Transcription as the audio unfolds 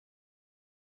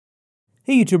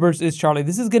Hey YouTubers, it's Charlie.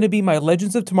 This is going to be my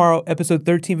Legends of Tomorrow episode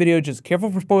 13 video. Just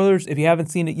careful for spoilers if you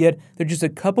haven't seen it yet. There are just a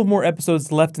couple more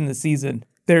episodes left in the season.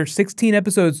 There are 16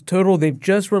 episodes total. They've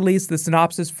just released the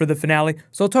synopsis for the finale,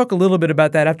 so I'll talk a little bit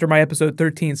about that after my episode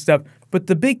 13 stuff. But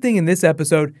the big thing in this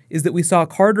episode is that we saw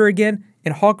Carter again,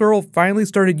 and Hawkgirl finally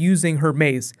started using her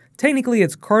mace. Technically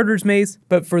it's Carter's mace,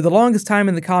 but for the longest time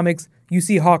in the comics, you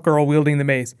see Hawkgirl wielding the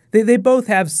mace. They both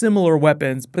have similar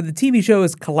weapons, but the TV show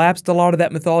has collapsed a lot of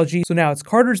that mythology, so now it's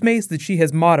Carter's mace that she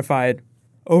has modified.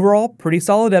 Overall, pretty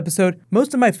solid episode.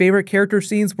 Most of my favorite character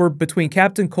scenes were between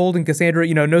Captain Cold and Cassandra,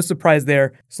 no surprise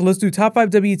there. So let's do top 5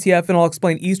 WTF and I'll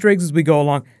explain Easter eggs as we go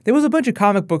along. There was a bunch of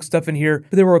comic book stuff in here,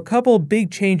 but there were a couple big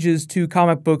changes to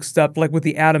comic book stuff, like with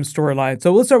the Atom storyline.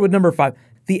 So let's start with number 5.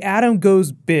 The Atom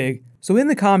goes big. So in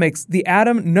the comics, the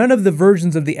Atom, none of the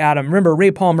versions of the Atom, remember Ray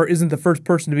Palmer isn't the first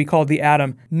person to be called the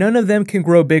Atom, none of them can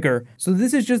grow bigger. So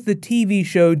this is just the TV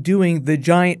show doing the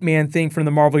giant man thing from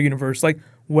the Marvel Universe. Like,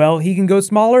 well, he can go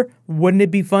smaller, wouldn't it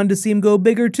be fun to see him go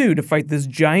bigger too, to fight this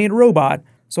giant robot?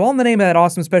 So all in the name of that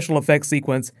awesome special effects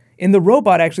sequence. And the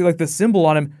robot actually, like the symbol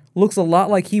on him, looks a lot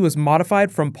like he was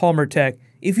modified from Palmer Tech.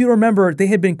 If you remember, they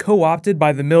had been co-opted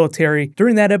by the military.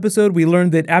 During that episode, we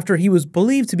learned that after he was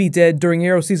believed to be dead during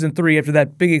Arrow Season 3 after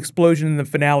that big explosion in the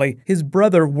finale, his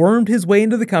brother wormed his way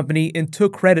into the company and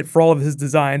took credit for all of his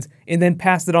designs, and then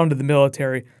passed it on to the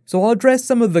military. So I'll address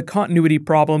some of the continuity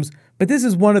problems, but this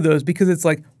is one of those because it's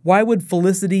like, why would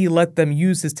Felicity let them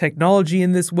use his technology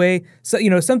in this way?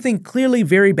 So, something clearly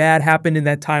very bad happened in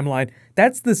that timeline.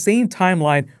 That's the same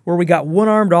timeline where we got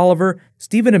one-armed Oliver.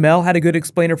 Stephen Amell had a good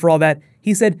explainer for all that.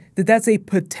 He said that that's a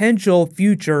potential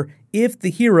future if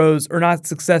the heroes are not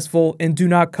successful and do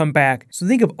not come back. So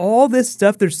think of all this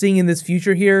stuff they're seeing in this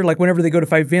future here, like whenever they go to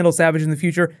fight Vandal Savage in the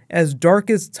future, as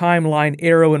darkest timeline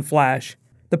Arrow and Flash.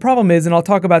 The problem is, and I'll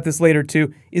talk about this later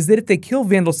too, is that if they kill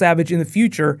Vandal Savage in the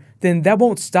future, then that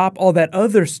won't stop all that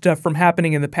other stuff from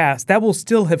happening in the past. That will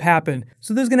still have happened.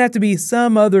 So there's gonna have to be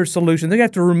some other solution. They're gonna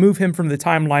have to remove him from the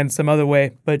timeline some other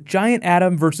way. But Giant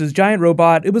Atom versus Giant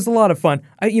Robot, it was a lot of fun.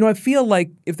 I feel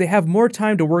like if they have more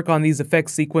time to work on these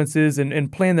effects sequences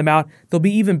and plan them out, they'll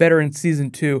be even better in Season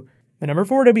 2. And number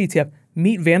 4, WTF,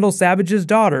 meet Vandal Savage's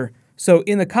daughter. So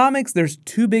in the comics, there's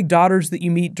 2 big daughters that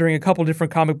you meet during a couple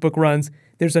different comic book runs.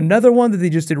 There's another one that they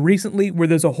just did recently where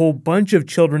there's a whole bunch of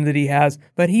children that he has,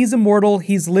 but he's immortal,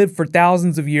 he's lived for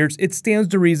thousands of years, it stands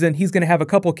to reason he's going to have a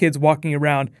couple kids walking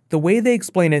around. The way they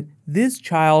explain it, this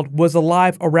child was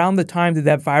alive around the time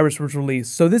that virus was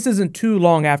released, so this isn't too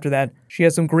long after that. She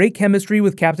has some great chemistry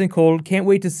with Captain Cold, can't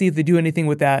wait to see if they do anything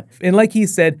with that. And like he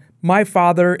said, my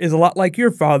father is a lot like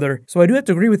your father, so I do have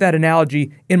to agree with that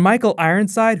analogy. And Michael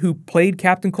Ironside, who played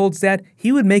Captain Cold's dad,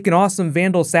 he would make an awesome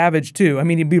Vandal Savage too. I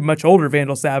mean, he'd be a much older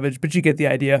Vandal Savage, but you get the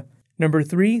idea. Number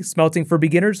 3, smelting for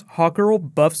beginners,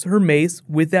 Hawkgirl buffs her mace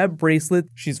with that bracelet.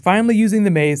 She's finally using the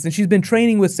mace, and she's been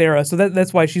training with Sarah, so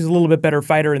that's why she's a little bit better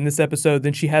fighter in this episode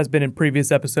than she has been in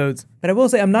previous episodes. But I will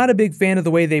say, I'm not a big fan of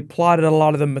the way they plotted a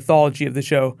lot of the mythology of the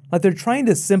show. Like, they're trying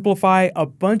to simplify a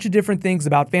bunch of different things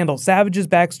about Vandal Savage's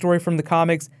backstory from the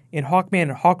comics, and Hawkman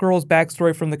and Hawkgirl's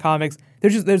backstory from the comics.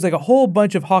 There's like a whole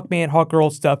bunch of Hawkman,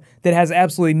 Hawkgirl stuff that has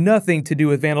absolutely nothing to do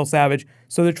with Vandal Savage,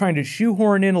 so they're trying to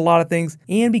shoehorn in a lot of things,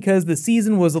 and because the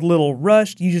season was a little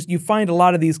rushed, you find a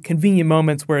lot of these convenient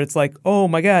moments where it's like, oh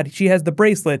my god, she has the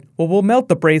bracelet, well we'll melt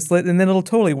the bracelet and then it'll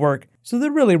totally work. So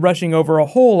they're really rushing over a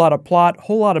whole lot of plot,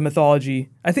 whole lot of mythology.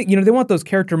 I think, they want those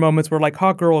character moments where like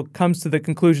Hawkgirl comes to the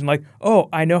conclusion like, oh,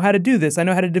 I know how to do this, I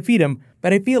know how to defeat him.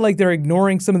 But I feel like they're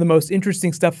ignoring some of the most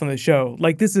interesting stuff from the show.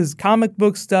 Like, this is comic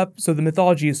book stuff, so the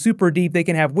mythology is super deep, they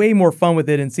can have way more fun with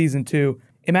it in Season 2.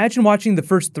 Imagine watching the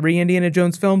first 3 Indiana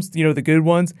Jones films, the good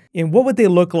ones, and what would they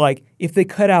look like if they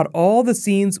cut out all the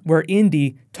scenes where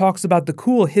Indy talks about the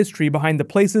cool history behind the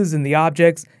places and the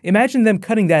objects. Imagine them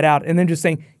cutting that out and then just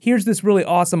saying, here's this really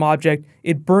awesome object,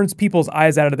 it burns people's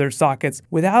eyes out of their sockets,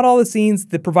 without all the scenes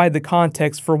that provide the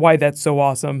context for why that's so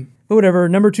awesome. But whatever,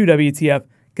 number 2 WTF.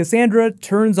 Cassandra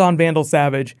turns on Vandal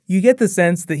Savage. You get the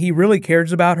sense that he really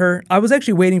cares about her. I was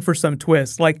actually waiting for some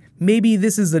twist, like maybe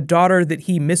this is a daughter that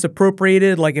he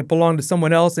misappropriated, like it belonged to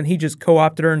someone else and he just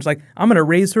co-opted her and is like, I'm gonna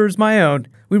raise her as my own.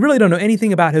 We really don't know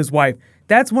anything about his wife.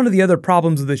 That's one of the other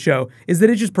problems of the show, is that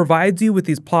it just provides you with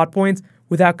these plot points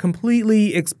without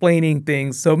completely explaining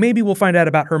things, so maybe we'll find out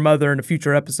about her mother in a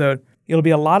future episode. It'll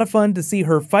be a lot of fun to see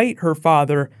her fight her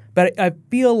father, but I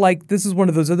feel like this is one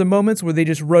of those other moments where they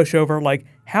just rush over, like,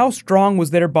 how strong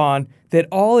was their bond that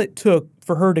all it took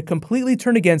for her to completely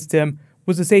turn against him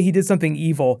was to say he did something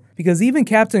evil. Because even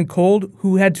Captain Cold,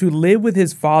 who had to live with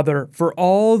his father for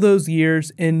all those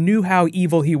years and knew how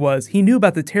evil he was, he knew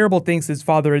about the terrible things his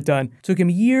father had done. It took him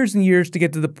years and years to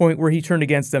get to the point where he turned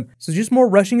against him. So just more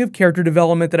rushing of character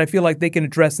development that I feel like they can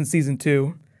address in season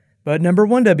 2. But number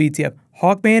 1 WTF,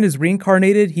 Hawkman is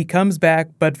reincarnated, he comes back,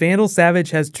 but Vandal Savage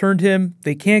has turned him.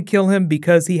 They can't kill him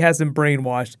because he has him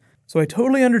brainwashed. So I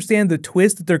totally understand the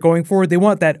twist that they're going for. They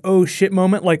want that oh shit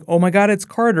moment, like, oh my god, it's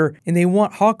Carter. And they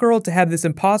want Hawkgirl to have this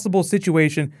impossible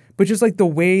situation, but just like the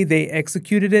way they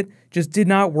executed it just did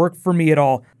not work for me at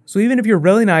all. So even if you're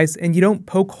really nice and you don't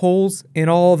poke holes in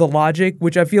all the logic,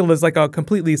 which I feel is like a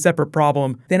completely separate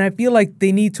problem, then I feel like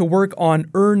they need to work on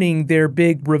earning their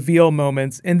big reveal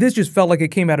moments. And this just felt like it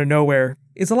came out of nowhere.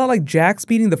 It's a lot like Jax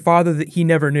meeting the father that he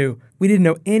never knew. We didn't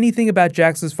know anything about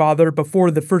Jax's father before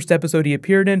the first episode he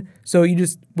appeared in, so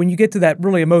when you get to that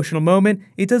really emotional moment,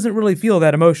 it doesn't really feel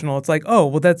that emotional. It's like, oh,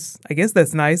 well I guess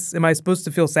that's nice. Am I supposed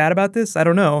to feel sad about this? I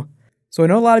don't know. So I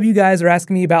know a lot of you guys are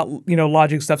asking me about,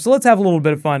 logic stuff, so let's have a little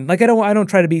bit of fun. Like, I don't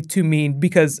try to be too mean,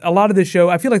 because a lot of this show,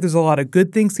 I feel like there's a lot of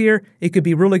good things here. It could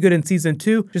be really good in season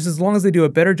 2, just as long as they do a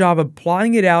better job of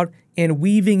plotting it out and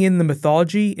weaving in the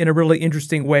mythology in a really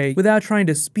interesting way without trying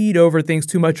to speed over things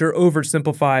too much or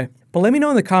oversimplify. But let me know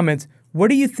in the comments, what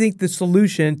do you think the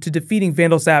solution to defeating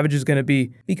Vandal Savage is going to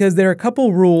be? Because there are a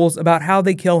couple rules about how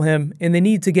they kill him, and they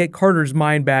need to get Carter's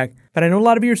mind back. But I know a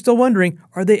lot of you are still wondering,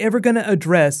 are they ever going to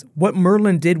address what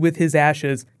Merlin did with his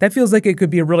ashes? That feels like it could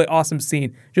be a really awesome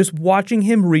scene, just watching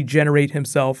him regenerate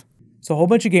himself. So a whole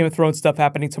bunch of Game of Thrones stuff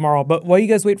happening tomorrow, but while you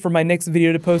guys wait for my next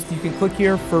video to post, you can click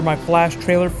here for my Flash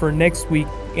trailer for next week,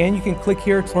 and you can click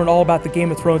here to learn all about the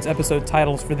Game of Thrones episode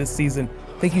titles for this season.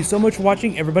 Thank you so much for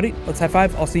watching, everybody. Let's high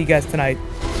five. I'll see you guys tonight.